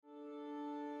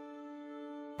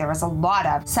There was a lot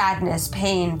of sadness,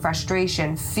 pain,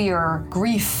 frustration, fear,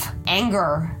 grief,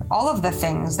 anger, all of the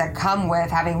things that come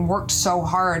with having worked so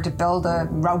hard to build a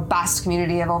robust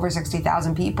community of over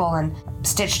 60,000 people and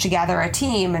stitch together a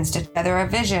team and stitch together a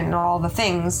vision and all the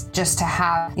things just to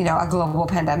have, a global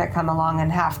pandemic come along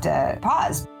and have to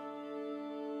pause.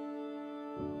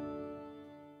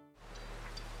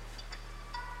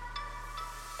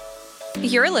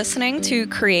 You're listening to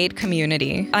Create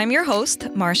Community. I'm your host,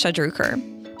 Marsha Drucker.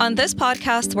 On this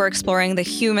podcast, we're exploring the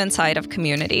human side of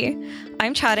community.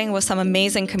 I'm chatting with some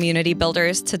amazing community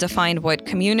builders to define what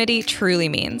community truly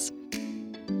means.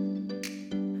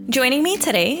 Joining me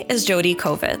today is Jody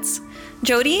Kovitz.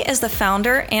 Jody is the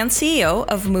founder and CEO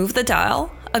of Move the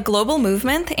Dial, a global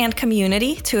movement and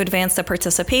community to advance the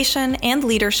participation and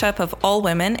leadership of all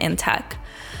women in tech.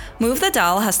 Move the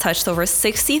Dial has touched over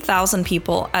 60,000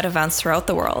 people at events throughout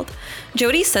the world.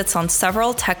 Jody sits on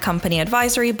several tech company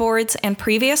advisory boards, and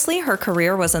previously her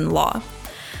career was in law.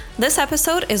 This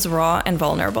episode is raw and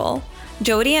vulnerable.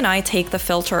 Jody and I take the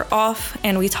filter off,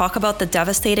 and we talk about the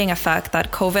devastating effect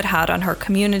that COVID had on her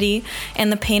community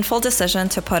and the painful decision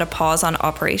to put a pause on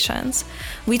operations.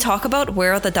 We talk about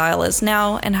where the dial is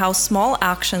now and how small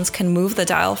actions can move the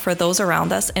dial for those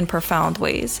around us in profound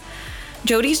ways.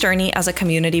 Jody's journey as a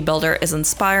community builder is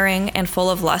inspiring and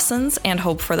full of lessons and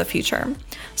hope for the future.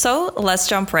 So let's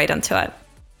jump right into it.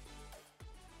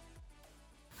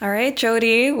 All right,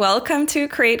 Jody, welcome to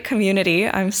Create Community.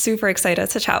 I'm super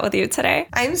excited to chat with you today.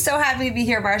 I'm so happy to be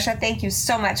here, Marsha. Thank you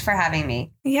so much for having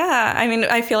me. Yeah,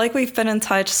 I feel like we've been in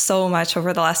touch so much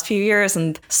over the last few years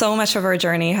and so much of our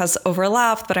journey has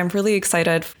overlapped, but I'm really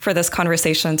excited for this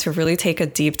conversation to really take a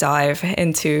deep dive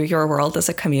into your world as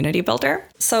a community builder.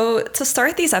 So to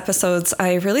start these episodes,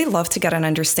 I really love to get an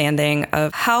understanding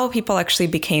of how people actually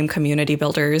became community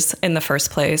builders in the first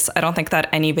place. I don't think that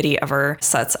anybody ever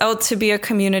sets out to be a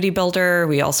community builder.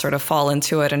 We all sort of fall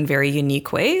into it in very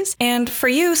unique ways. And for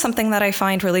you, something that I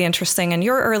find really interesting in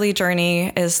your early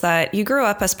journey is that you grew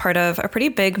up as part of a pretty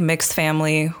big mixed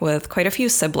family with quite a few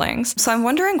siblings. So I'm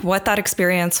wondering what that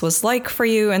experience was like for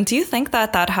you. And do you think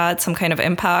that that had some kind of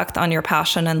impact on your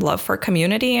passion and love for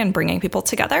community and bringing people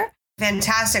together?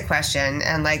 Fantastic question.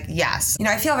 And yes.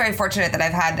 I feel very fortunate that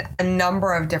I've had a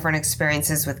number of different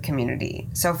experiences with community.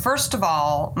 So first of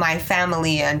all, my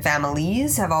family and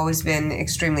families have always been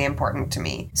extremely important to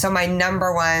me. So my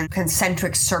number one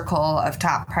concentric circle of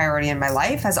top priority in my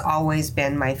life has always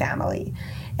been my family.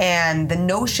 And the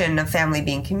notion of family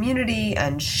being community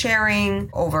and sharing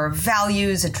over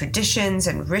values and traditions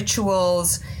and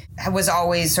rituals was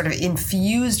always sort of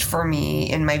infused for me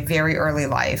in my very early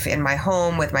life, in my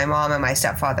home with my mom and my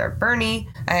stepfather, Bernie,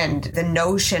 and the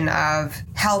notion of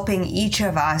helping each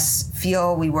of us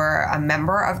feel we were a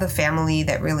member of the family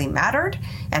that really mattered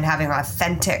and having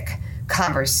authentic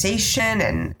conversation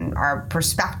and our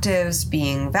perspectives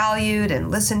being valued and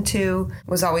listened to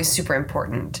was always super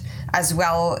important. As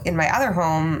well, in my other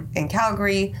home in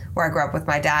Calgary, where I grew up with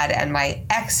my dad and my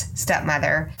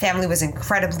ex-stepmother, family was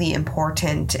incredibly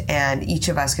important and each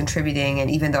of us contributing. And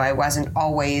even though I wasn't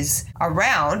always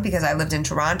around because I lived in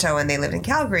Toronto and they lived in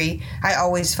Calgary, I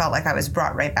always felt like I was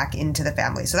brought right back into the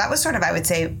family. So that was sort of, I would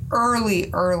say,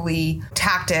 early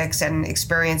tactics and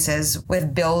experiences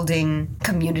with building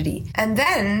community. And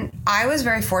then I was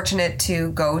very fortunate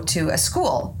to go to a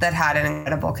school that had an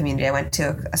incredible community. I went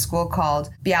to a school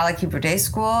called Bialik Hebrew Day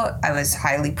School. I was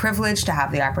highly privileged to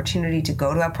have the opportunity to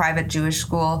go to a private Jewish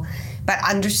school, but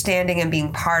understanding and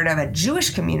being part of a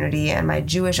Jewish community and my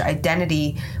Jewish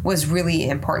identity was really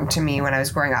important to me when I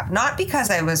was growing up. Not because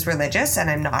I was religious,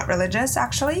 and I'm not religious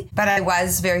actually, but I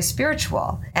was very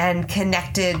spiritual and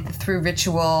connected through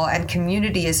ritual, and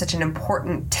community is such an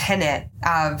important tenet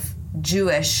of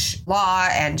Jewish law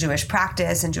and Jewish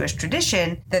practice and Jewish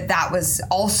tradition that was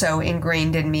also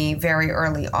ingrained in me very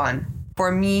early on. For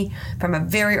me, from a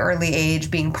very early age,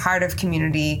 being part of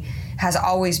community has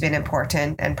always been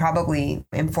important and probably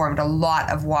informed a lot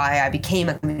of why I became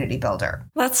a community builder.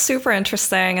 That's super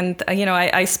interesting. And,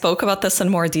 I spoke about this in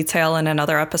more detail in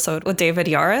another episode with David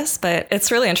Yaris, but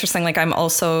it's really interesting. I'm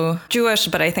also Jewish,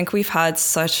 but I think we've had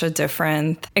such a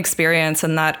different experience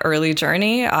in that early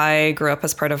journey. I grew up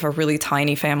as part of a really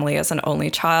tiny family as an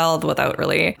only child without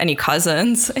really any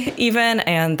cousins even.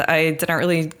 And I didn't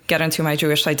really get into my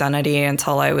Jewish identity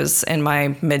until I was in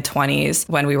my mid-20s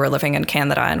when we were living in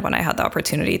Canada and when I had had the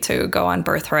opportunity to go on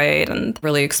Birthright and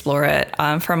really explore it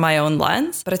from my own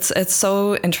lens. But it's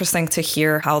so interesting to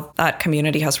hear how that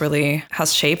community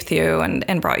has shaped you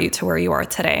and brought you to where you are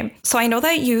today. So I know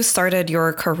that you started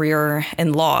your career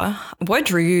in law. What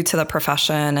drew you to the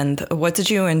profession, and what did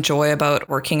you enjoy about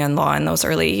working in law in those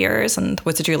early years, and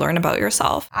what did you learn about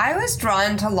yourself? I was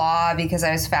drawn to law because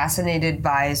I was fascinated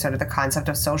by sort of the concept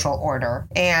of social order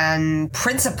and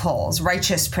principles,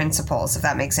 righteous principles, if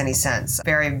that makes any sense.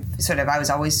 I was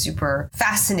always super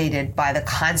fascinated by the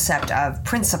concept of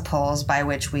principles by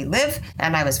which we live.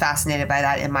 And I was fascinated by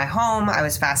that in my home. I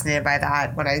was fascinated by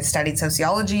that when I studied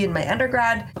sociology in my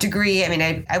undergrad degree. I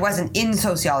mean, I wasn't in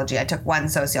sociology. I took one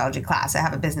sociology class. I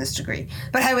have a business degree.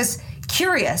 But I was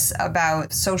curious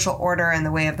about social order and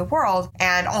the way of the world.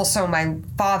 And also my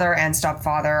father and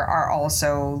stepfather are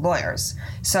also lawyers.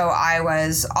 So I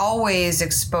was always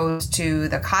exposed to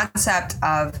the concept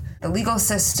of the legal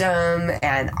system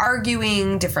and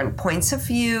arguing different points of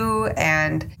view.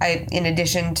 And in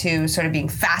addition to sort of being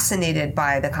fascinated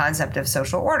by the concept of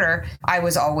social order, I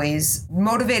was always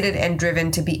motivated and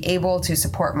driven to be able to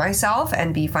support myself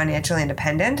and be financially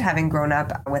independent, having grown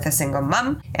up with a single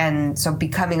mom. And so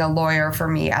becoming a lawyer for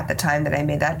me at the time that I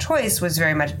made that choice was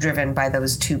very much driven by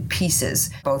those two pieces,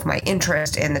 both my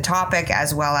interest in the topic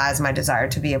as well as my desire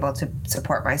to be able to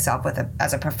support myself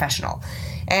as a professional.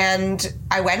 And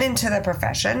I went into the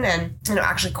profession and,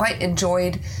 actually quite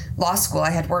enjoyed law school. I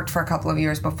had worked for a couple of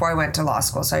years before I went to law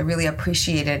school, so I really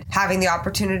appreciated having the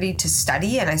opportunity to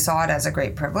study, and I saw it as a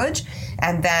great privilege.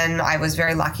 And then I was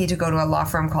very lucky to go to a law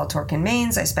firm called Tork &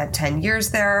 Maines. I spent 10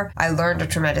 years there. I learned a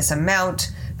tremendous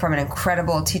amount from an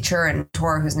incredible teacher and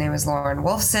mentor whose name is Lauren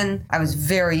Wolfson. I was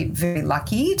very, very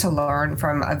lucky to learn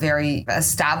from a very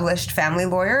established family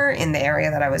lawyer in the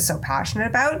area that I was so passionate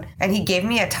about, and he gave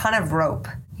me a ton of rope.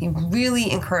 He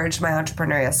really encouraged my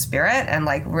entrepreneurial spirit and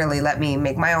really let me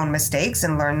make my own mistakes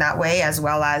and learn that way, as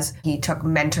well as he took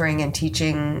mentoring and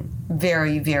teaching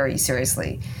very, very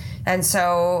seriously. And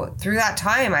so through that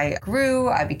time, I grew.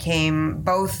 I became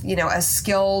both, a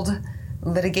skilled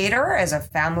litigator as a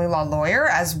family law lawyer,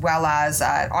 as well as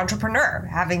an entrepreneur,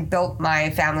 having built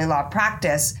my family law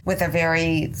practice with a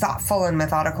very thoughtful and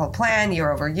methodical plan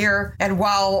year over year. And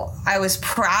while I was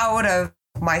proud of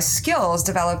my skills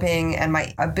developing and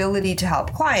my ability to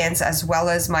help clients, as well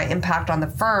as my impact on the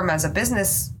firm as a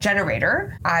business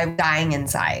generator, I'm dying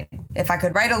inside. If I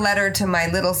could write a letter to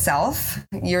my little self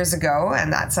years ago,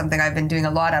 and that's something I've been doing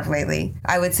a lot of lately,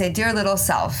 I would say, dear little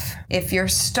self, if your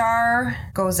star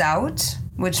goes out,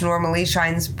 which normally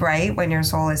shines bright when your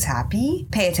soul is happy,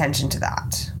 pay attention to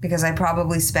that. Because I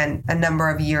probably spent a number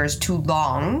of years too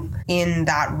long in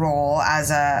that role as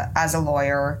a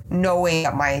lawyer, knowing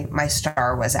that my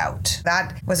star was out.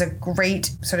 That was a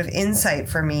great sort of insight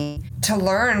for me to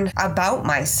learn about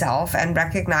myself and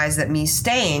recognize that me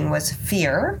staying was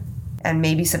fear and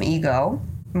maybe some ego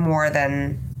more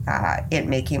than it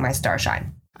making my star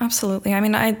shine. Absolutely. I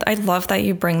mean, I love that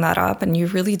you bring that up, and you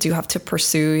really do have to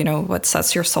pursue, what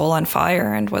sets your soul on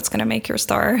fire and what's going to make your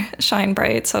star shine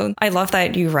bright. So I love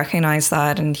that you recognize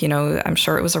that. And, I'm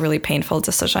sure it was a really painful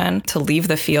decision to leave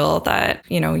the field that,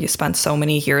 you spent so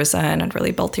many years in and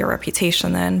really built your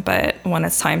reputation in. But when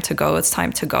it's time to go, it's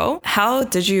time to go. How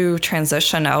did you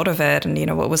transition out of it?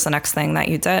 And, what was the next thing that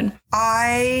you did?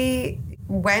 I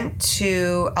went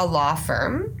to a law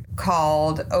firm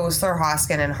called Osler,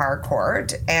 Hoskin and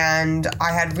Harcourt, and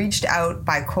I had reached out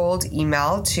by cold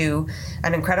email to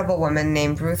an incredible woman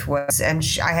named Ruth Woods, and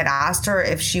I had asked her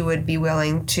if she would be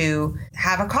willing to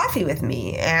have a coffee with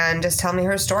me and just tell me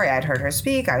her story. I'd heard her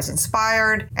speak, I was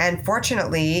inspired, and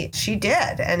fortunately she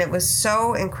did, and it was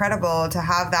so incredible to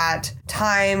have that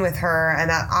time with her and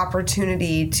that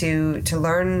opportunity to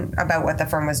learn about what the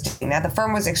firm was doing. Now, the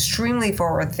firm was extremely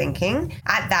forward-thinking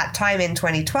at that time in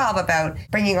 2012 about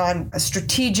bringing on a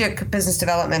strategic business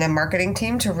development and marketing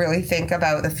team to really think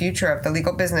about the future of the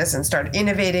legal business and start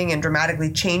innovating and dramatically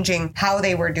changing how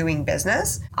they were doing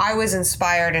business. I was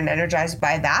inspired and energized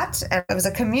by that, and it was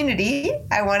a community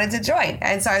I wanted to join.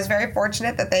 And so I was very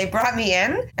fortunate that they brought me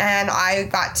in, and I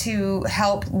got to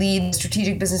help lead the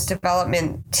strategic business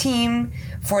development team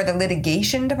for the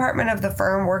litigation department of the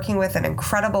firm, working with an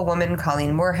incredible woman,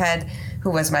 Colleen Moorhead, who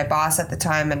was my boss at the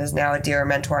time and is now a dear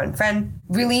mentor and friend,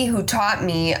 really who taught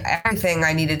me everything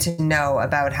I needed to know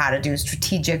about how to do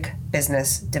strategic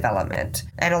business development.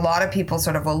 And a lot of people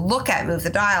sort of will look at Move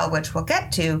the Dial, which we'll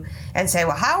get to, and say,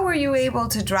 well, how were you able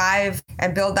to drive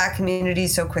and build that community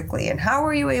so quickly? And how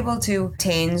were you able to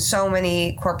obtain so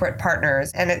many corporate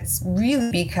partners? And it's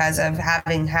really because of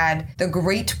having had the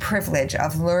great privilege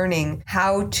of learning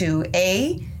how to,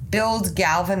 A, build,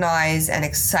 galvanize, and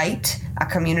excite a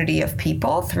community of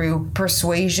people through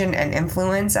persuasion and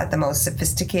influence at the most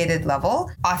sophisticated level,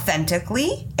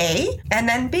 authentically, A, and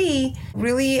then B,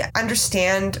 really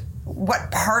understand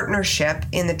what partnership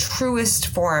in the truest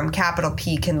form, capital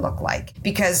P, can look like.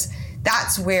 Because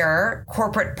that's where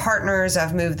corporate partners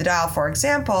of Move the Dial, for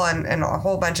example, and a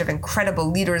whole bunch of incredible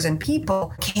leaders and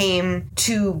people came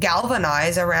to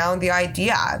galvanize around the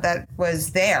idea that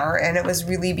was there. And it was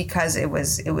really because it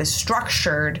was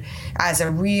structured as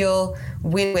a real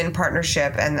win-win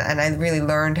partnership. And I really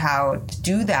learned how to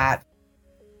do that.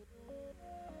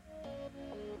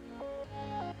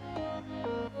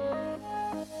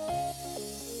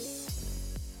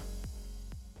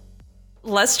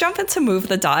 Let's jump into Move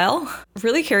the Dial.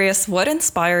 Really curious, what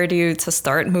inspired you to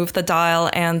start Move the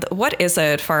Dial, and what is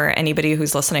it for anybody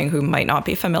who's listening who might not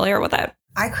be familiar with it?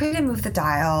 I created Move the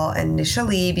Dial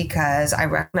initially because I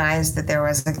recognized that there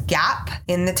was a gap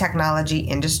in the technology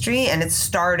industry, and it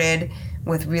started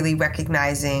with really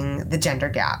recognizing the gender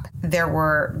gap. There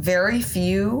were very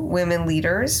few women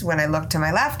leaders when I looked to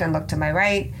my left and looked to my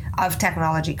right of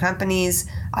technology companies,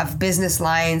 of business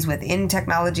lines within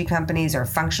technology companies or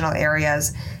functional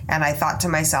areas. And I thought to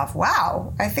myself,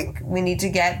 wow, I think we need to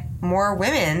get more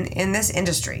women in this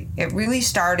industry. It really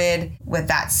started with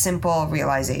that simple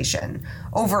realization.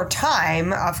 Over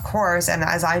time, of course, and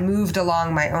as I moved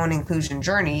along my own inclusion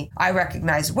journey, I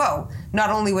recognized, whoa, not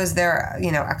only was there,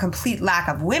 a complete lack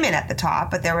of women at the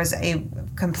top, but there was a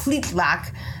complete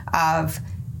lack of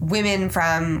women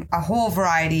from a whole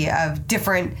variety of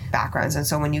different backgrounds. And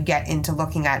so when you get into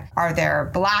looking at, are there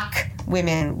Black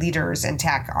women leaders in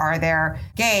tech? Are there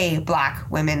gay Black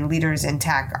women leaders in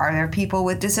tech? Are there people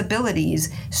with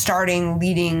disabilities starting,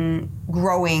 leading,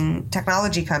 growing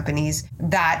technology companies?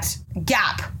 That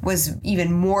gap was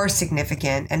even more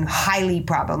significant and highly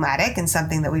problematic and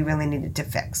something that we really needed to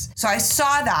fix. So I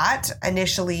saw that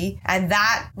initially, and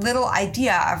that little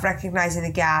idea of recognizing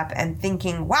the gap and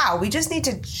thinking, wow, we just need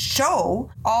to show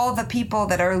all the people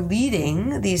that are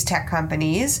leading these tech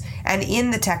companies and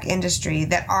in the tech industry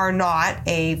that are not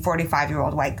a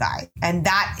 45-year-old white guy. And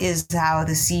that is how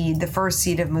the first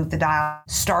seed of Move the Dial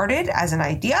started as an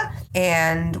idea.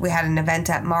 And we had an event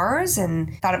at Mars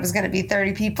and thought it was going to be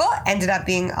 30 people. Ended up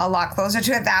being a lot closer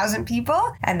to 1,000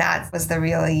 people. And that was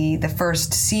the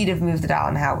first seed of Move the Dial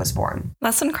and how it was born.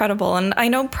 That's incredible. And I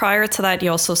know prior to that, you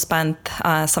also spent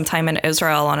some time in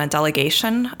Israel on a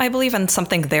delegation, I believe, and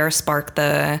something there sparked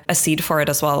a seed for it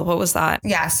as well. What was that?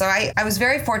 Yeah, so I was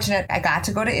very fortunate. I got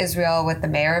to go to Israel with the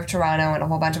mayor of Toronto and a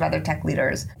whole bunch of other tech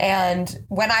leaders. And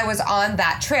when I was on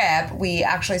that trip, we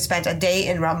actually spent a day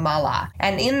in Ramallah.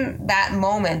 And in that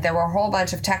moment, there were a whole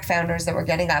bunch of tech founders that were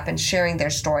getting up and sharing their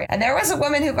story. And there was a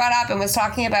woman who got up and was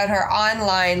talking about her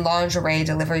online lingerie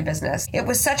delivery business. It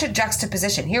was such a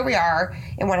juxtaposition. Here we are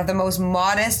in one of the most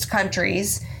modest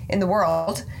countries in the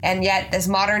world, and yet this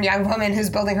modern young woman who's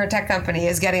building her tech company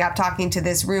is getting up talking to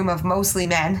this room of mostly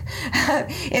men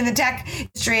in the tech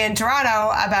industry in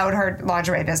Toronto about her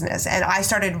lingerie business. And I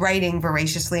started writing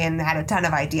voraciously and had a ton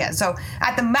of ideas. So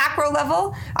at the macro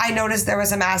level, I noticed there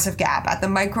was a massive gap. At the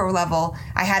micro level,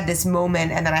 I had this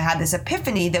moment, and then I had this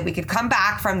epiphany that we could come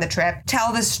back from the trip,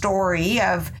 tell the story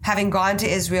of having gone to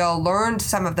Israel, learned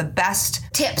some of the best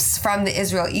tips from the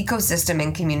Israel ecosystem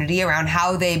and community around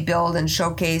how they build and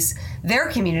showcase their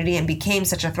community and became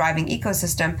such a thriving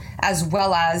ecosystem, as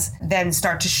well as then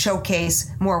start to showcase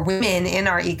more women in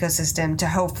our ecosystem to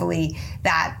hopefully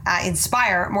that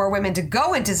inspire more women to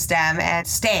go into STEM and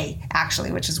stay,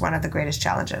 actually, which is one of the greatest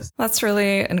challenges. That's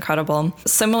really incredible.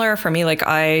 Similar for me, like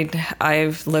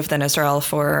I've lived in Israel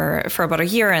for about a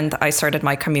year, and I started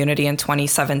my community in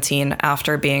 2017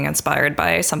 after being inspired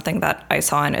by something that I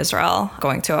saw in Israel,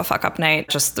 going to a fuck up night,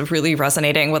 just really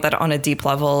resonating with it on a deep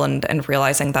level and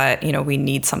realizing that, we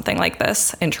need something like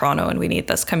this in Toronto and we need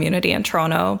this community in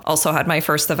Toronto. Also had my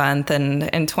first event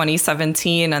in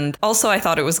 2017. And also I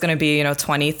thought it was going to be,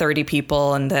 20, 30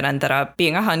 people, and it ended up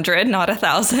being 100, not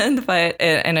 1,000, but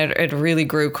it really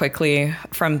grew quickly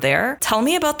from there. Tell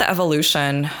me about the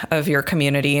evolution of your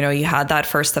community. You had that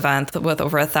first event with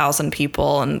over 1,000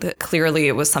 people, and clearly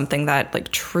it was something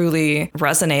that truly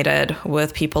resonated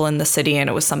with people in the city, and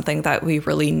it was something that we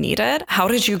really needed. How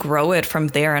did you grow it from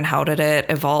there, and how did it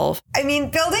evolve? I mean,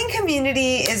 building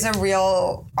community is a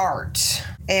real art.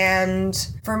 And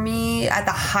for me, at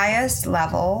the highest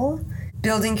level,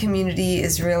 building community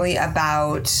is really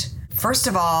about, first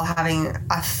of all, having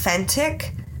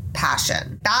authentic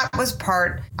passion. That was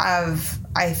part of,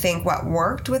 I think, what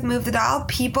worked with Move the Dial.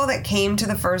 People that came to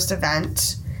the first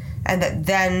event and that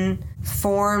then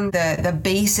formed the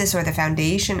basis or the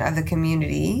foundation of the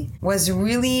community was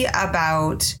really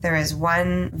about, there is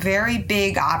one very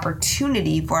big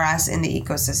opportunity for us in the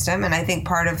ecosystem. And I think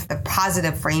part of the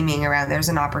positive framing around there's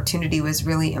an opportunity was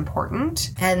really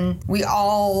important. And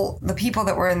the people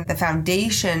that were in the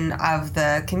foundation of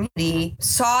the community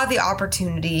saw the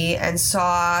opportunity and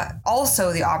saw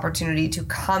also the opportunity to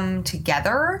come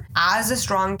together as a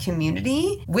strong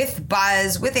community with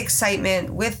buzz, with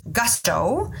excitement, with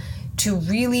gusto, to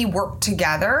really work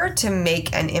together to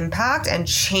make an impact and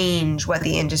change what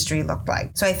the industry looked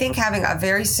like. So I think having a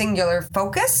very singular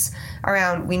focus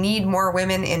around, we need more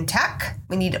women in tech.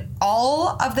 We need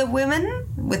all of the women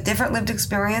with different lived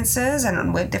experiences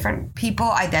and with different people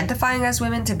identifying as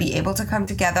women to be able to come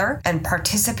together and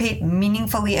participate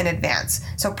meaningfully in advance.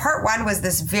 So part one was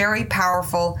this very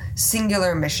powerful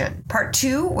singular mission. Part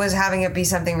two was having it be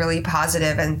something really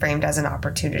positive and framed as an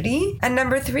opportunity. And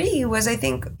number three was, I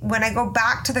think, when I go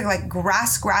back to the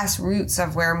grassroots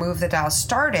of where Move the Dial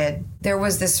started, there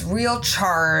was this real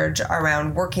charge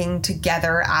around working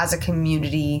together as a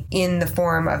community in the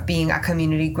form of being a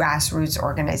community grassroots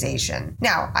organization.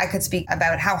 Now, I could speak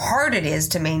about how hard it is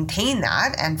to maintain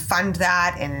that and fund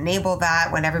that and enable that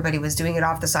when everybody was doing it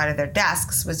off the side of their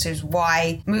desks, which is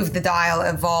why Move the Dial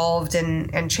evolved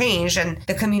and changed, and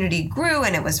the community grew,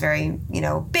 and it was very,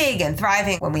 big and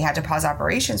thriving when we had to pause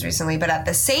operations recently. But at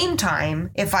the same time,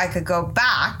 if I could go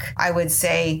back, I would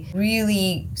say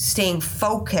really staying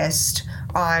focused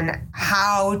on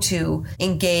how to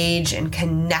engage and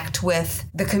connect with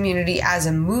the community as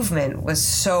a movement was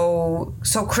so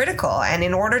critical. And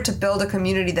in order to build a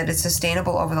community that is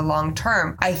sustainable over the long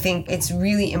term, I think it's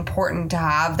really important to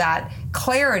have that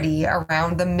clarity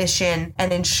around the mission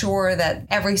and ensure that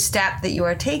every step that you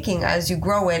are taking as you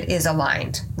grow it is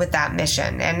aligned with that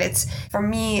mission. And it's, for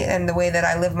me and the way that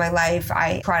I live my life,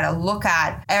 I try to look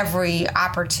at every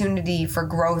opportunity for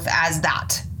growth as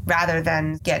that, rather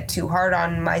than get too hard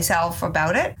on myself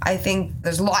about it. I think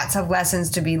there's lots of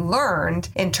lessons to be learned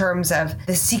in terms of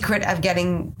the secret of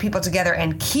getting people together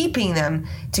and keeping them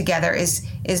together is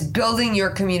building your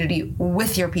community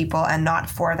with your people and not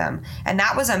for them. And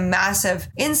that was a massive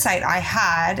insight I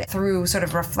had through sort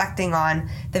of reflecting on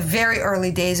the very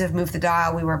early days of Move the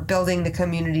Dial. We were building the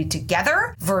community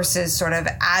together versus sort of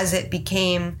as it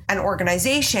became an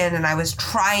organization and I was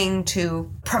trying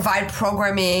to provide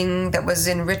programming that was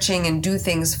enriching and do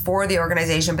things for the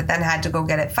organization, but then had to go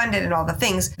get it funded and all the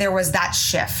things. There was that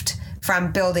shift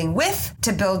from building with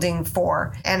to building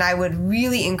for. And I would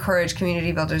really encourage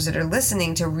community builders that are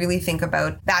listening to really think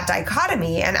about that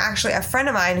dichotomy. And actually, a friend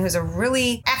of mine who's a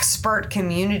really expert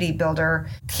community builder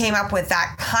came up with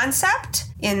that concept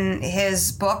in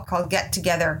his book called Get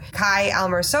Together. Kai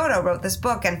Almer Soto wrote this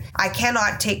book, and I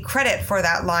cannot take credit for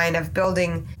that line of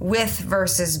building with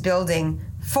versus building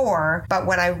for, but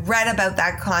when I read about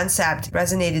that concept, it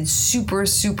resonated super,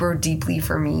 super deeply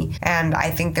for me. And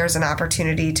I think there's an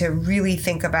opportunity to really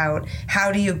think about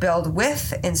how do you build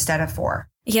with instead of for.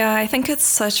 Yeah, I think it's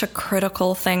such a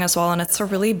critical thing as well. And it's a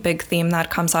really big theme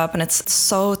that comes up. And it's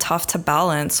so tough to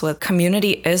balance with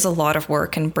community is a lot of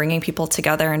work, and bringing people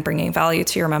together and bringing value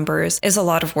to your members is a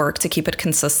lot of work to keep it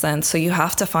consistent. So you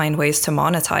have to find ways to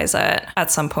monetize it at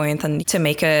some point and to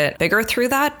make it bigger through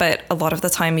that. But a lot of the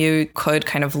time you could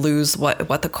kind of lose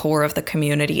what the core of the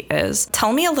community is.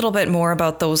 Tell me a little bit more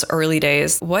about those early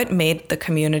days. What made the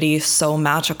community so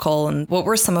magical? And what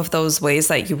were some of those ways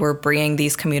that you were bringing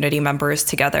these community members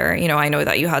together? I know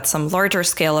that you had some larger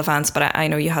scale events, but I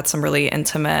know you had some really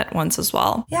intimate ones as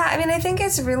well. Yeah, I think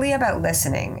it's really about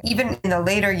listening. Even in the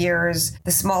later years, the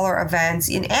smaller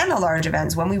events and the large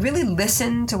events, when we really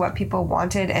listened to what people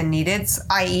wanted and needed,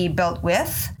 i.e. built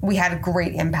with, we had a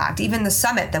great impact. Even the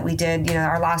summit that we did,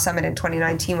 our last summit in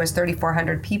 2019 was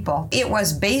 3,400 people. It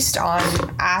was based on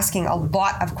asking a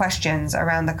lot of questions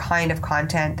around the kind of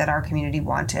content that our community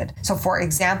wanted. So for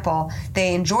example,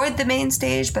 they enjoyed the main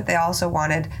stage, but they also wanted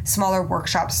smaller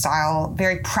workshop style,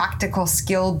 very practical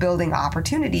skill building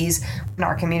opportunities in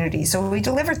our community. So we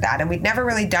delivered that, and we'd never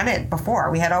really done it before.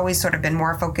 We had always sort of been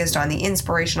more focused on the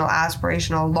inspirational,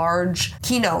 aspirational, large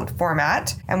keynote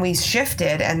format, and we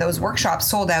shifted, and those workshops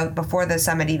sold out before the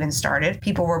summit even started.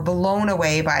 People were blown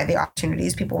away by the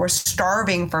opportunities. People were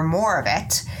starving for more of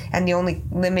it, and the only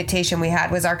limitation we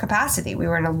had was our capacity. We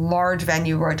were in a large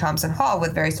venue, Roy Thomson Hall,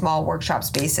 with very small workshop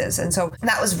spaces. And so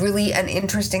that was really an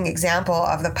interesting example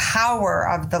example of the power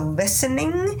of the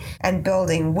listening and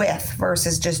building with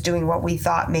versus just doing what we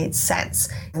thought made sense.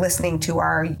 Listening to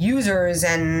our users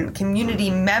and community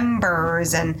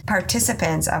members and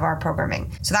participants of our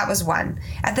programming. So that was one.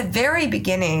 At the very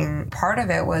beginning, part of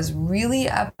it was really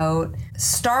about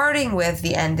starting with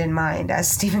the end in mind, as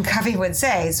Stephen Covey would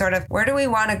say, sort of where do we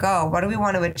want to go? What do we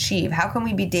want to achieve? How can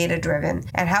we be data driven?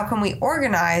 And how can we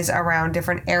organize around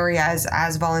different areas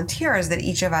as volunteers that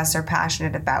each of us are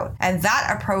passionate about? And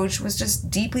that approach was just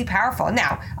deeply powerful.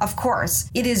 Now, of course,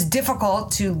 it is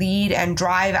difficult to lead and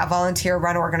drive a volunteer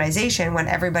run organization when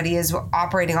everybody is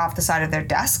operating off the side of their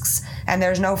desks and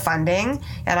there's no funding.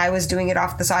 And I was doing it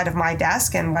off the side of my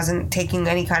desk and wasn't taking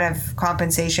any kind of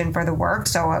compensation for the work.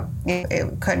 So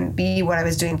it couldn't be what I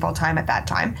was doing full time at that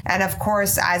time. And of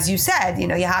course, as you said, you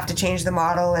have to change the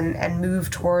model and move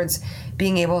towards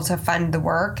being able to fund the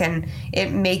work. And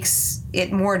it makes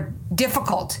it more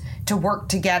difficult to work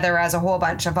together as a whole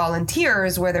bunch of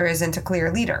volunteers where there isn't a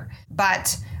clear leader.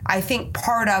 But I think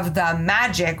part of the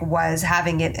magic was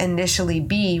having it initially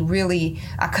be really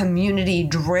a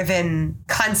community-driven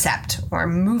concept or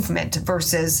movement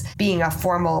versus being a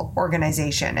formal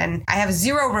organization. And I have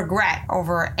zero regret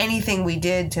over anything we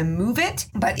did to move it,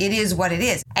 but it is what it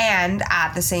is. And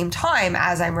at the same time,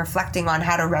 as I'm reflecting on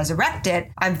how to resurrect it,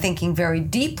 I'm thinking very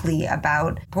deeply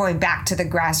about going back to the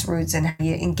grassroots and how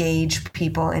you engage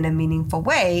people in a meaningful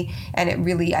way. And it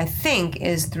really, I think,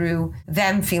 is through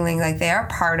them feeling like they are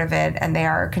part of it and they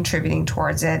are contributing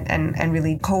towards it and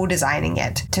really co-designing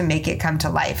it to make it come to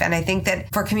life. And I think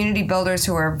that for community builders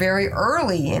who are very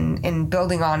early in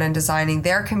building on and designing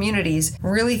their communities,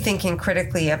 really thinking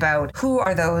critically about who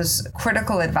are those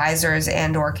critical advisors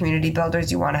and or community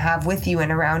builders you want to have with you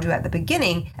and around you at the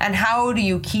beginning, and how do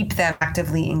you keep them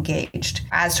actively engaged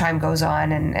as time goes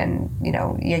on and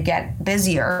you get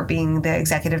busier being the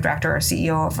executive director or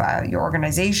CEO of your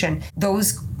organization.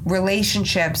 Those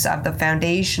relationships of the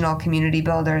foundational community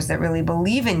builders that really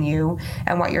believe in you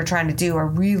and what you're trying to do are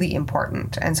really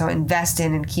important. And so invest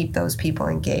in and keep those people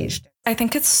engaged. I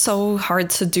think it's so hard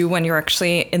to do when you're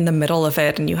actually in the middle of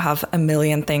it and you have a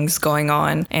million things going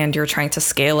on and you're trying to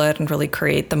scale it and really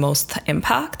create the most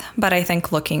impact. But I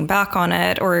think looking back on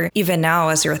it, or even now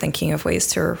as you're thinking of ways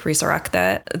to resurrect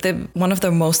it, one of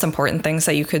the most important things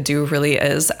that you could do really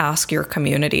is ask your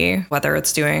community, whether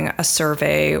it's doing a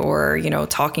survey or,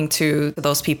 talking to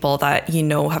those people that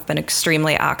have been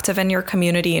extremely active in your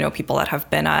community, people that have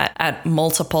been at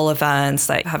multiple events,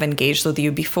 that have engaged with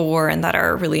you before and that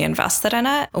are really invested in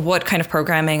it. What kind of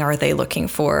programming are they looking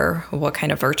for? What kind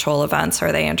of virtual events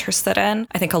are they interested in?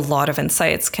 I think a lot of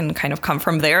insights can kind of come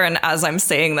from there. And as I'm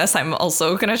saying this, I'm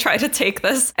also going to try to take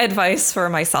this advice for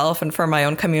myself and for my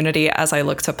own community as I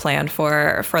look to plan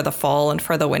for the fall and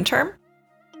for the winter.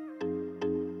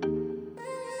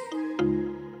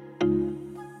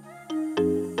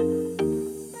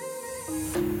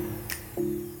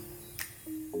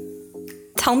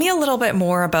 Tell me a little bit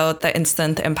more about the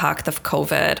instant impact of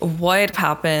COVID. What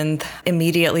happened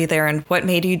immediately there and what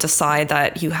made you decide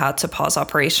that you had to pause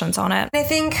operations on it? I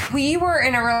think we were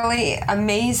in a really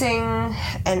amazing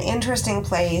and interesting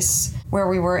place where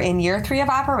we were in year 3 of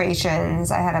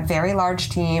operations. I had a very large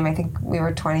team. I think we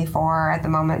were 24 at the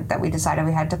moment that we decided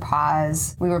we had to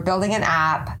pause. We were building an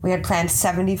app. We had planned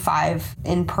 75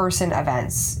 in-person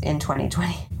events in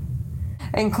 2020.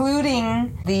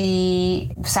 Including the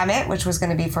summit, which was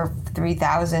going to be for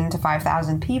 3,000 to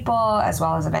 5,000 people, as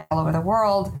well as events all over the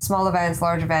world, small events,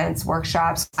 large events,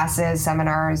 workshops, classes,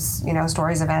 seminars,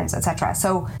 stories events, etc.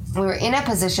 So we were in a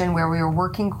position where we were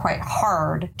working quite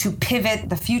hard to pivot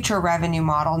the future revenue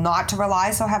model, not to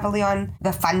rely so heavily on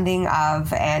the funding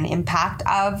of and impact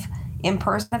of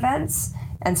in-person events,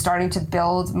 and starting to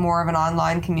build more of an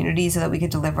online community so that we could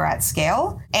deliver at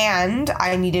scale. And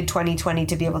I needed 2020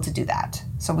 to be able to do that.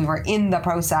 So we were in the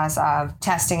process of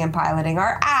testing and piloting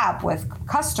our app with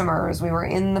customers. We were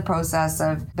in the process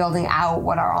of building out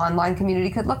what our online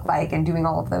community could look like and doing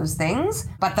all of those things.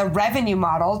 But the revenue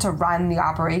model to run the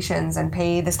operations and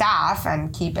pay the staff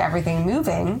and keep everything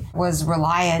moving was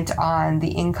reliant on the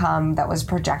income that was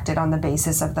projected on the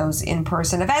basis of those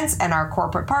in-person events and our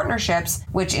corporate partnerships,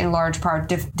 which in large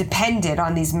part depended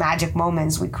on these magic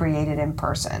moments we created in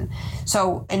person.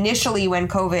 So initially when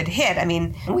COVID hit,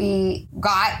 we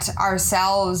got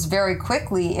ourselves very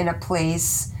quickly in a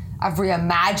place of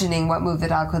reimagining what Move the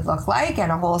Dial could look like and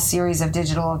a whole series of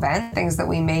digital events, things that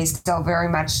we may still very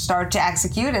much start to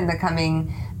execute in the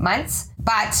coming months.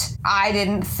 But I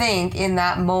didn't think in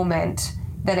that moment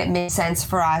that it made sense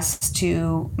for us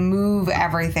to move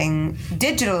everything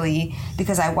digitally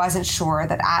because I wasn't sure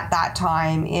that at that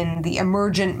time in the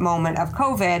emergent moment of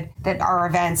COVID that our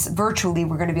events virtually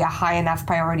were going to be a high enough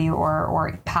priority or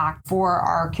impact for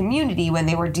our community when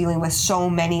they were dealing with so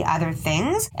many other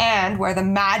things, and where the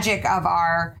magic of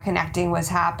our connecting was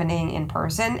happening in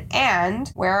person, and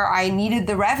where I needed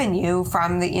the revenue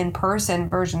from the in-person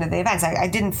version of the events. I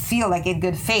didn't feel like in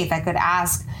good faith I could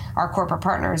ask our corporate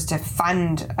partners to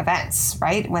fund events,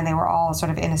 right, when they were all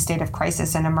sort of in a state of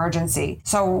crisis and emergency.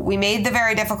 So we made the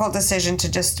very difficult decision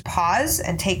to just pause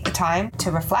and take the time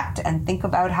to reflect and think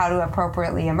about how to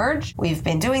appropriately emerge. We've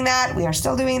been doing that. We are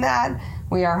still doing that.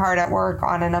 We are hard at work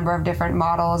on a number of different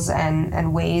models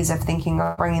and ways of thinking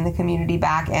of bringing the community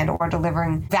back and or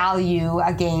delivering value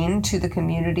again to the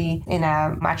community in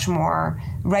a much more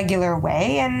regular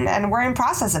way. And we're in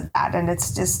process of that. And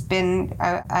it's just been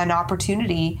an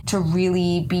opportunity to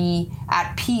really be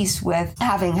at peace with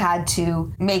having had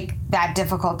to make that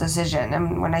difficult decision.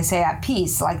 And when I say at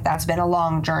peace, like that's been a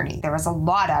long journey. There was a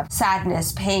lot of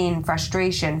sadness, pain,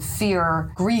 frustration,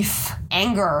 fear, grief,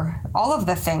 anger, all of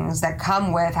the things that come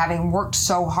with having worked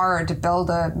so hard to build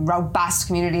a robust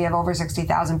community of over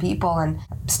 60,000 people and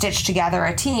stitch together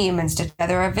a team and stitch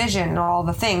together a vision and all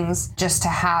the things, just to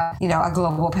have, a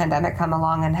global pandemic come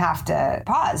along and have to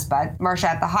pause. But Marsha,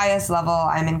 at the highest level,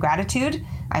 I'm in gratitude.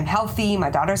 I'm healthy, my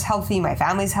daughter's healthy, my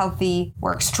family's healthy.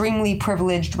 We're extremely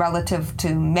privileged relative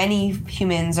to many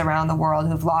humans around the world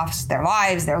who've lost their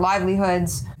lives, their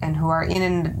livelihoods, and who are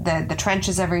in the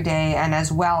trenches every day. And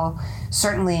as well,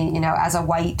 certainly, as a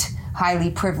white,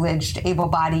 highly privileged,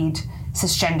 able-bodied,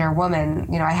 cisgender woman,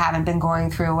 I haven't been going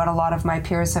through what a lot of my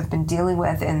peers have been dealing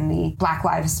with in the Black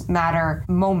Lives Matter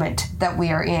moment that we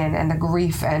are in, and the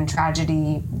grief and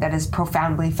tragedy that is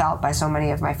profoundly felt by so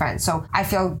many of my friends. So I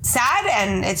feel sad,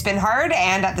 and it's been hard,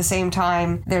 and at the same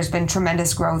time, there's been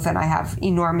tremendous growth, and I have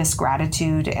enormous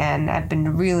gratitude, and I've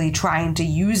been really trying to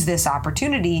use this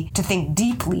opportunity to think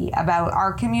deeply about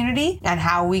our community and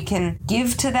how we can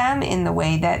give to them in the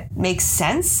way that makes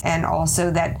sense, and also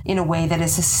that in a way that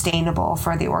is sustainable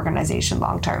for the organization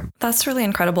long term. That's really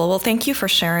incredible. Well, thank you for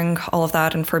sharing all of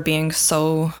that and for being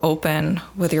so open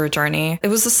with your journey. It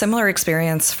was a similar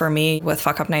experience for me with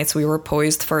Fuck Up Nights. We were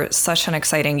poised for such an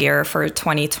exciting year for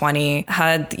 2020,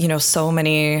 had, so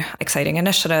many exciting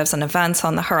initiatives and events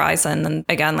on the horizon. And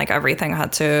again, like everything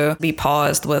had to be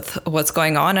paused with what's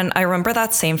going on. And I remember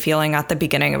that same feeling at the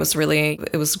beginning. It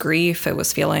was grief. It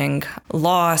was feeling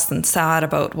lost and sad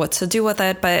about what to do with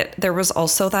it. But there was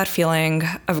also that feeling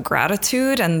of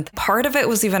gratitude. And part of it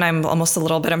was even, I'm almost a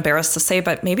little bit embarrassed to say,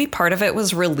 but maybe part of it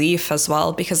was relief as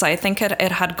well, because I think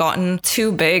it had gotten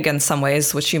too big in some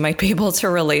ways, which you might be able to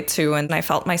relate to. And I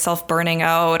felt myself burning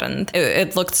out, and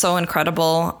it looked so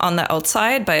incredible on the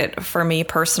outside. But for me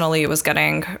personally, it was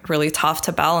getting really tough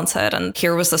to balance it. And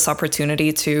here was this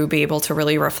opportunity to be able to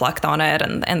really reflect on it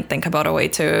and think about a way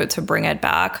to bring it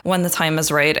back when the time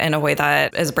is right, in a way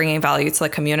that is bringing value to the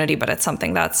community, but it's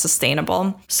something that's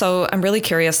sustainable. So I'm really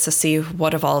curious to see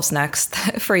what evolves next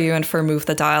for you and for Move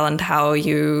the Dial, and how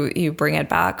you bring it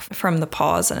back from the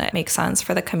pause and it makes sense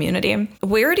for the community.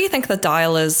 Where do you think the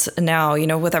dial is now?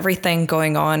 With everything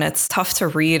going on, it's tough to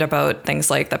read about things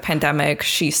like the pandemic,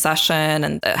 She-Cession,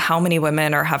 and how many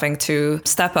women are having to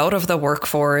step out of the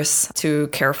workforce to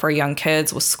care for young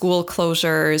kids with school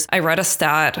closures. I read a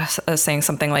stat saying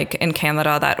something like in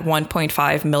Canada that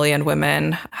 1.5 million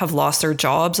women have lost their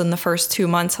jobs in the first 2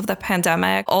 months of the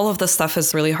pandemic. All of this stuff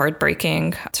is really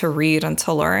heartbreaking to read and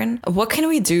to learn. What can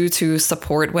we do to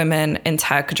support women in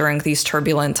tech during these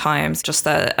turbulent times, just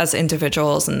as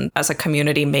individuals and as a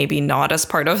community, maybe not as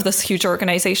part of this huge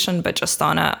organization, but just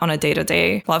on a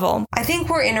day-to-day level? I think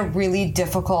we're in a really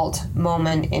difficult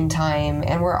moment in time,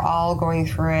 and we're all going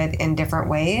through it in different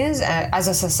ways, as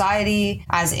a society,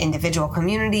 as individual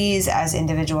communities, as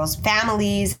individuals'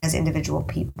 families, as individual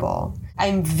people.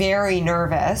 I'm very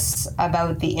nervous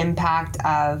about the impact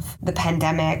of the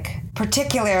pandemic,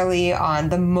 particularly on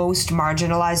the most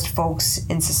marginalized folks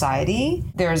in society.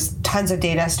 There's tons of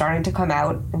data starting to come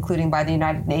out, including by the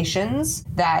United Nations,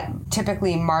 that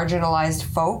typically marginalized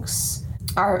folks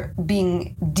are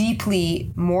being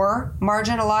deeply more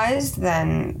marginalized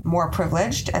than more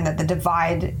privileged, and that the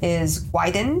divide is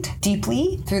widened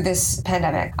deeply through this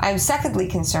pandemic. I'm secondly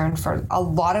concerned for a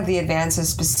lot of the advances,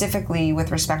 specifically with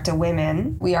respect to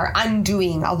women. We are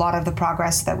undoing a lot of the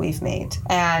progress that we've made,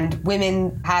 and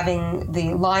women having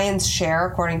the lion's share,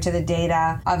 according to the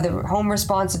data, of the home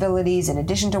responsibilities in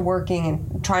addition to working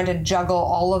and trying to juggle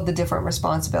all of the different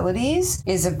responsibilities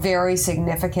is a very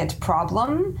significant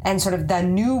problem, and sort of the the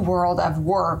new world of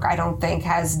work, I don't think,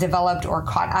 has developed or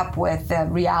caught up with the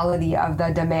reality of the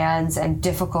demands and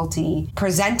difficulty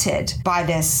presented by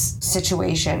this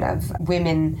situation of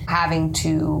women having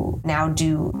to now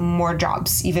do more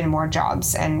jobs, even more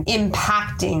jobs, and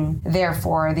impacting,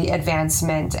 therefore, the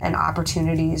advancement and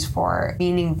opportunities for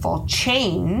meaningful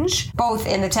change, both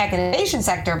in the tech and innovation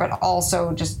sector, but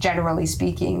also just generally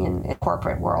speaking in the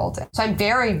corporate world. So I'm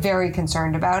very, very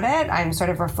concerned about it. I'm sort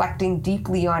of reflecting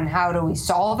deeply on how do we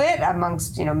solve it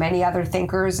amongst, many other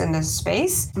thinkers in this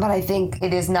space. But I think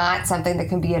it is not something that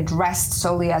can be addressed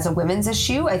solely as a women's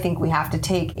issue. I think we have to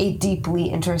take a deeply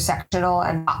intersectional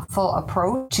and thoughtful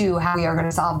approach to how we are going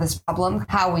to solve this problem,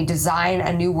 how we design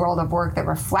a new world of work that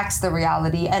reflects the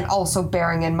reality, and also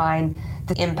bearing in mind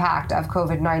the impact of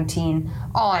COVID-19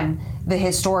 on the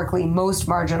historically most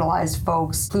marginalized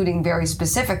folks, including very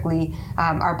specifically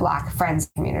our Black friends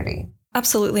community.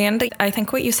 Absolutely. And I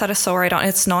think what you said is so right on.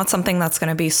 It's not something that's going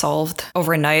to be solved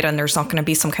overnight, and there's not going to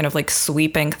be some kind of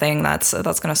sweeping thing that's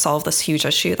going to solve this huge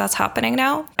issue that's happening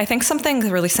now. I think something that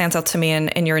really stands out to me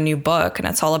in your new book, and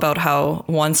it's all about how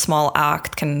one small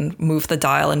act can move the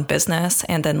dial in business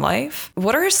and in life.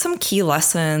 What are some key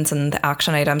lessons and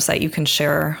action items that you can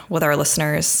share with our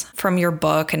listeners from your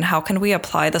book, and how can we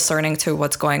apply this learning to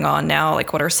what's going on now?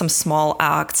 What are some small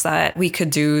acts that we could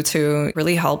do to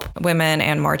really help women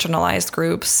and marginalized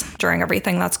groups during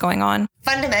everything that's going on?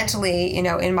 Fundamentally,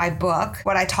 in my book,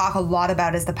 what I talk a lot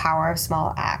about is the power of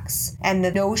small acts and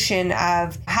the notion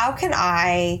of how can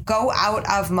I go out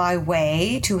of my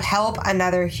way to help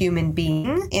another human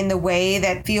being in the way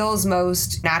that feels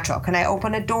most natural? Can I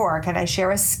open a door? Can I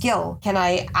share a skill? Can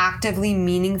I actively,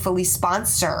 meaningfully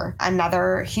sponsor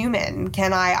another human?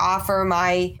 Can I offer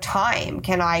my time?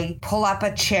 Can I pull up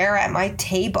a chair at my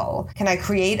table? Can I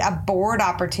create a board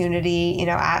opportunity,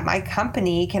 at my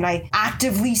company? Can I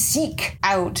actively seek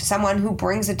out someone who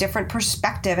brings a different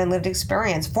perspective and lived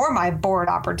experience for my board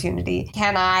opportunity?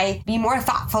 Can I be more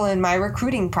thoughtful in my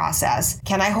recruiting process?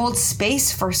 Can I hold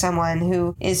space for someone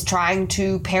who is trying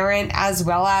to parent as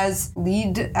well as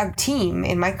lead a team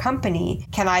in my company?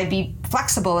 Can I be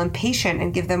flexible and patient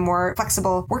and give them more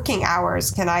flexible working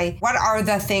hours? What are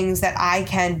the things that I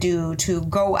can do to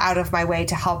go out of my way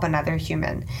to help another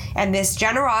human? And this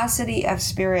generosity of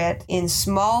spirit in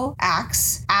small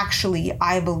acts actually,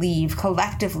 I believe,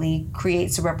 collectively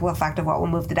creates a ripple effect of what will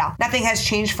move the dial. Nothing has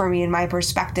changed for me in my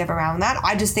perspective around that.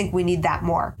 I just think we need that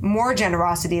more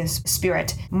generosity of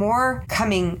spirit, more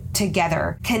coming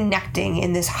together, connecting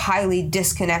in this highly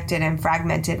disconnected and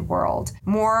fragmented world,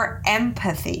 more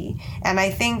empathy. And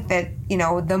I think that,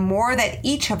 the more that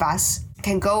each of us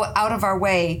can go out of our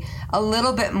way a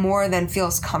little bit more than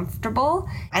feels comfortable,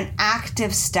 an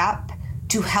active step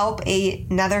to help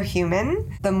another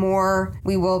human, the more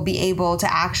we will be able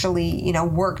to actually,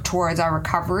 work towards our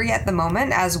recovery at the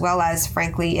moment, as well as,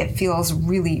 frankly, it feels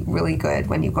really, really good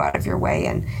when you go out of your way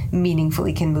and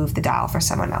meaningfully can move the dial for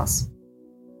someone else.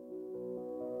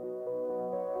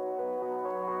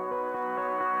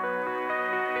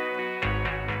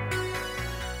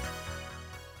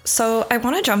 So I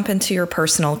want to jump into your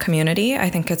personal community. I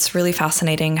think it's really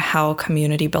fascinating how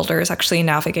community builders actually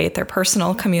navigate their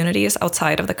personal communities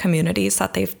outside of the communities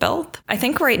that they've built. I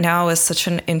think right now is such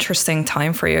an interesting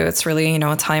time for you. It's really,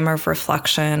 a time of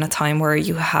reflection, a time where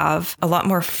you have a lot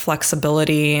more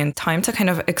flexibility and time to kind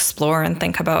of explore and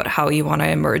think about how you want to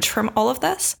emerge from all of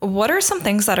this. What are some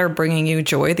things that are bringing you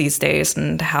joy these days,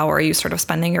 and how are you sort of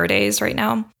spending your days right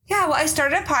now? Yeah, well, I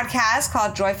started a podcast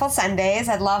called Joyful Sundays.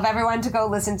 I'd love everyone to go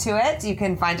listen to it. You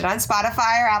can find it on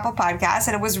Spotify or Apple Podcasts.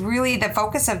 And it was really, the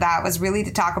focus of that was really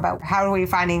to talk about how are we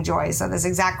finding joy? So this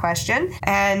exact question.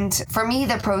 And for me,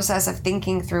 the process of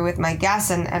thinking through with my guests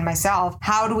and myself,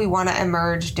 how do we want to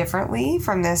emerge differently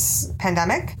from this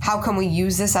pandemic? How can we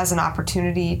use this as an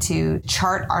opportunity to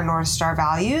chart our North Star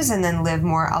values and then live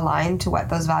more aligned to what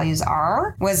those values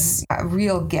are, was a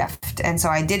real gift. And so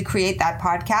I did create that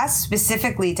podcast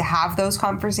specifically to have those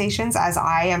conversations as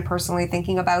I am personally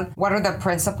thinking about what are the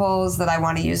principles that I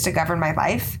want to use to govern my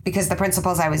life, because the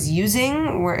principles I was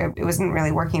using it wasn't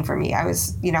really working for me. I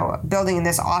was, building in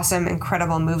this awesome,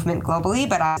 incredible movement globally,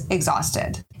 but I was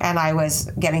exhausted and I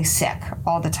was getting sick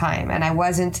all the time, and I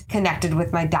wasn't connected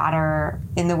with my daughter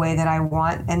in the way that I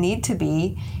want and need to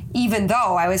be. Even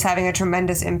though I was having a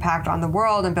tremendous impact on the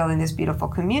world and building this beautiful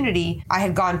community, I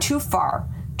had gone too far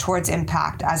towards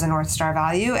impact as a North Star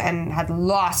value and had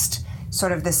lost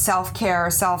sort of the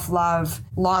self-care, self-love,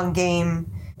 long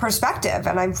game perspective.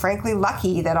 And I'm frankly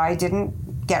lucky that I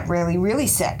didn't get really, really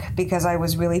sick because I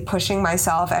was really pushing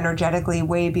myself energetically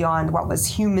way beyond what was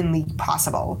humanly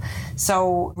possible.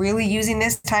 So really using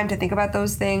this time to think about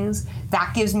those things,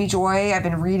 that gives me joy. I've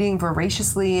been reading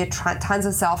voraciously, tons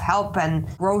of self-help and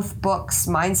growth books,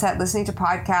 mindset, listening to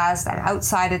podcasts, and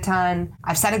outside a ton.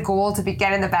 I've set a goal to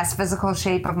get in the best physical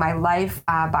shape of my life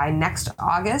by next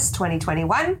August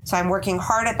 2021. So I'm working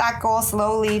hard at that goal,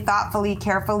 slowly, thoughtfully,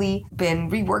 carefully.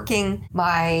 Been reworking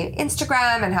my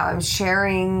Instagram and how I'm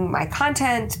sharing my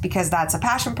content because that's a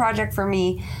passion project for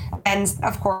me. And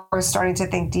of course, starting to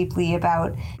think deeply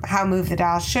about how Move the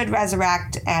Dial should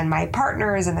resurrect and my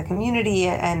partners and the community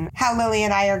and how Lily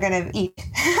and I are going to eat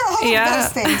all of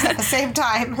those things at the same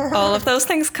time. All of those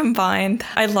things combined.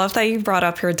 I love that you brought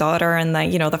up your daughter and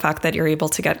that, the fact that you're able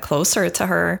to get closer to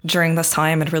her during this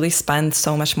time and really spend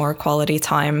so much more quality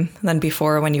time than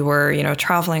before when you were,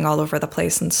 traveling all over the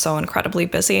place and so incredibly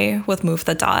busy with Move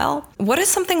the Dial. What is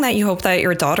something that you hope that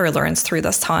your daughter learns through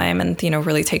this time and,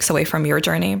 really takes away from your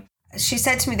journey? She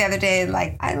said to me the other day,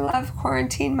 I love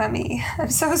quarantine, Mommy. I'm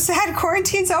so sad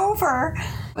quarantine's over.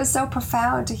 It was so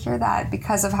profound to hear that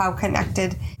because of how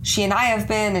connected she and I have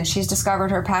been, and she's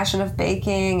discovered her passion of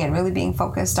baking and really being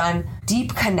focused on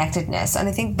deep connectedness. And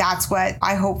I think that's what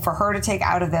I hope for her to take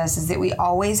out of this, is that we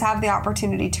always have the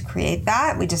opportunity to create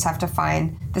that. We just have to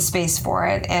find the space for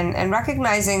it, and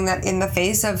recognizing that in the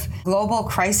face of global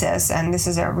crisis, and this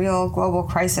is a real global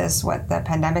crisis, what the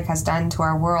pandemic has done to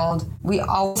our world, we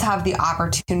always have the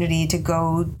opportunity to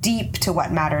go deep to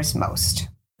what matters most.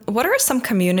 What are some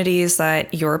communities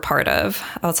that you're part of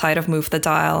outside of Move the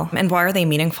Dial, and why are they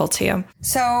meaningful to you?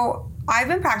 So I've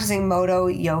been practicing Modo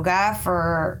yoga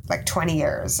for 20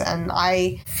 years, and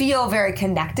I feel very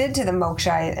connected to the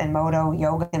Moksha and Modo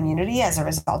yoga community as a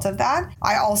result of that.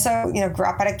 I also, grew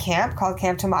up at a camp called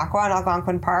Camp Tamaqua in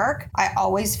Algonquin Park. I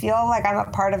always feel like I'm a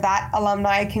part of that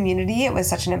alumni community. It was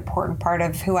such an important part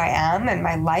of who I am and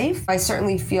my life. I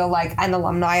certainly feel like an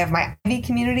alumni of my Ivy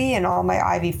community and all my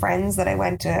Ivy friends that I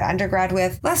went to undergrad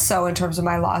with, less so in terms of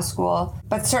my law school,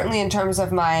 but certainly in terms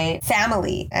of my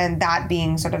family, and that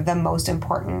being sort of the most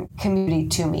important community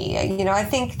to me. I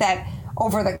think that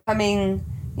over the coming,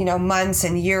 months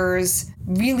and years,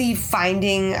 really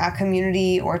finding a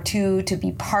community or two to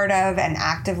be part of and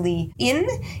actively in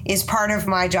is part of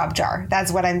my job jar.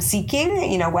 That's what I'm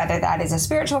seeking, whether that is a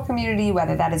spiritual community,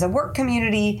 whether that is a work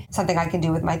community, something I can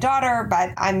do with my daughter,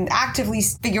 but I'm actively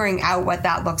figuring out what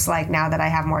that looks like now that I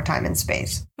have more time and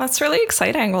space. That's really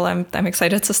exciting. Well, I'm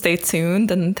excited to stay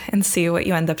tuned and see what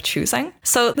you end up choosing.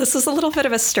 So this is a little bit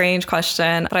of a strange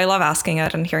question, but I love asking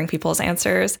it and hearing people's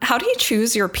answers. How do you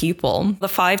choose your people? The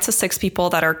 5 to 6 people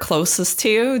that are closest to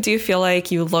you, do you feel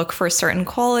like you look for certain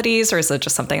qualities, or is it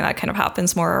just something that kind of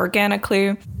happens more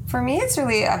organically? For me, it's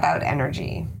really about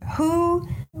energy. Who,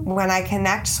 when I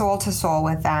connect soul to soul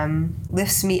with them,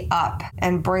 lifts me up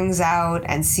and brings out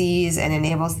and sees and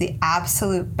enables the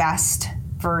absolute best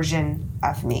version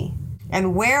of me.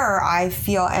 And where I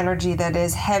feel energy that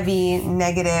is heavy,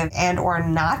 negative, and or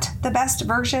not the best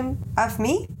version of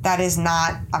me, that is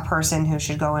not a person who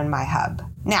should go in my hub.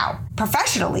 Now,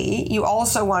 professionally, you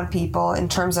also want people in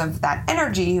terms of that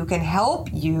energy who can help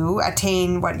you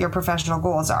attain what your professional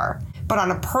goals are. But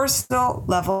on a personal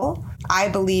level, I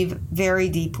believe very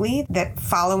deeply that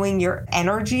following your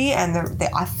energy and the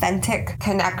authentic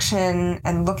connection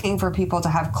and looking for people to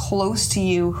have close to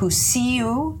you who see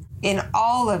you in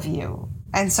all of you.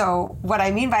 And so what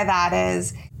I mean by that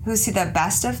is who see the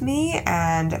best of me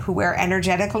and where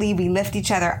energetically we lift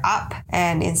each other up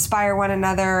and inspire one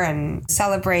another and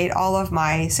celebrate all of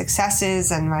my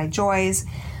successes and my joys.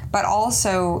 But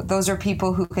also those are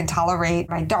people who can tolerate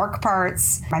my dark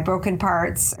parts, my broken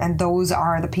parts, and those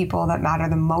are the people that matter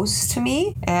the most to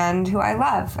me and who I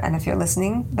love. And if you're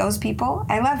listening, those people,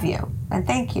 I love you and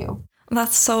thank you.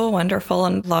 That's so wonderful,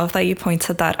 and love that you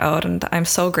pointed that out. And I'm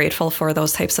so grateful for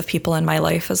those types of people in my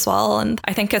life as well. And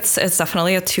I think it's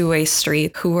definitely a two-way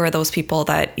street. Who are those people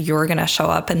that you're going to show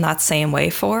up in that same way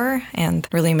for, and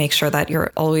really make sure that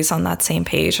you're always on that same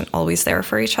page and always there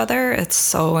for each other. It's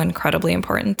so incredibly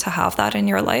important to have that in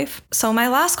your life. So my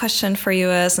last question for you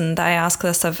is, and I ask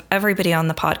this of everybody on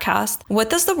the podcast, what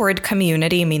does the word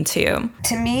community mean to you?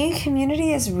 To me,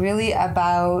 community is really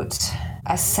about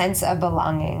a sense of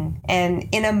belonging, and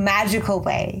in a magical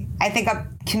way. I think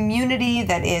Community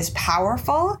that is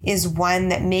powerful is one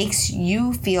that makes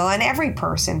you feel, and every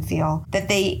person feel, that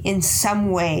they in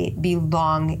some way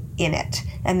belong in it.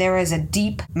 And there is a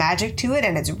deep magic to it,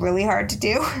 and it's really hard to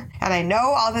do. And I know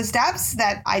all the steps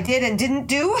that I did and didn't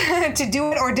do to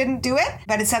do it or didn't do it,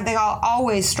 but it's something I'll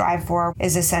always strive for,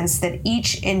 is a sense that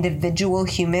each individual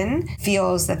human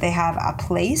feels that they have a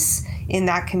place in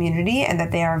that community and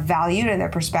that they are valued and their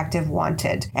perspective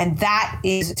wanted. And that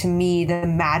is, to me, the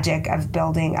magic of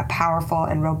building a powerful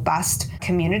and robust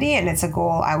community. And it's a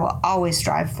goal I will always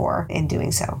strive for in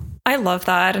doing so. I love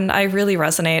that. And I really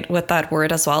resonate with that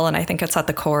word as well. And I think it's at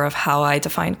the core of how I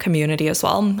define community as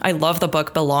well. I love the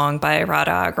book Belong by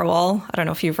Radha Agrawal. I don't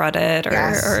know if you've read it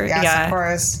Yes, of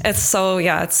course. It's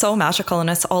so magical. And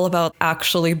it's all about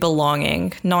actually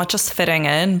belonging, not just fitting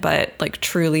in, but like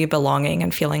truly belonging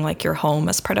and feeling like you're home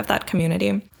as part of that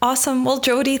community. Awesome. Well,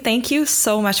 Jody, thank you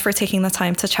so much for taking the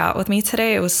time to chat with me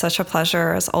today. It was such a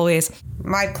pleasure as always.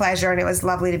 My pleasure. And it was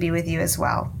lovely to be with you as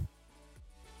well.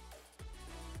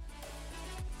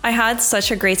 I had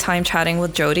such a great time chatting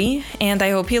with Jody, and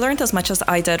I hope you learned as much as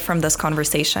I did from this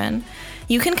conversation.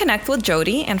 You can connect with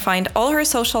Jody and find all her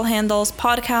social handles,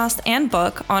 podcast, and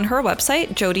book on her website,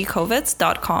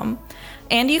 jodykovitz.com.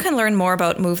 And you can learn more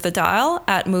about Move the Dial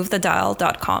at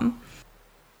movethedial.com.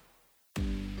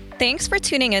 Thanks for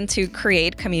tuning in to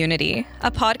Create Community,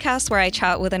 a podcast where I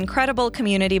chat with incredible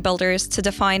community builders to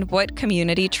define what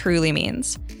community truly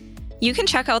means. You can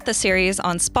check out the series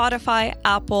on Spotify,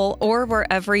 Apple, or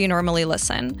wherever you normally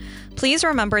listen. Please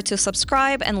remember to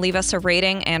subscribe and leave us a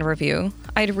rating and review.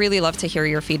 I'd really love to hear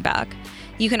your feedback.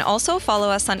 You can also follow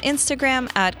us on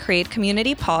Instagram at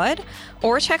CreateCommunityPod,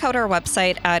 or check out our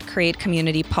website at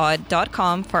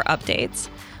createcommunitypod.com for updates.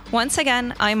 Once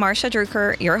again, I'm Marsha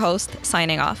Drucker, your host,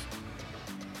 signing off.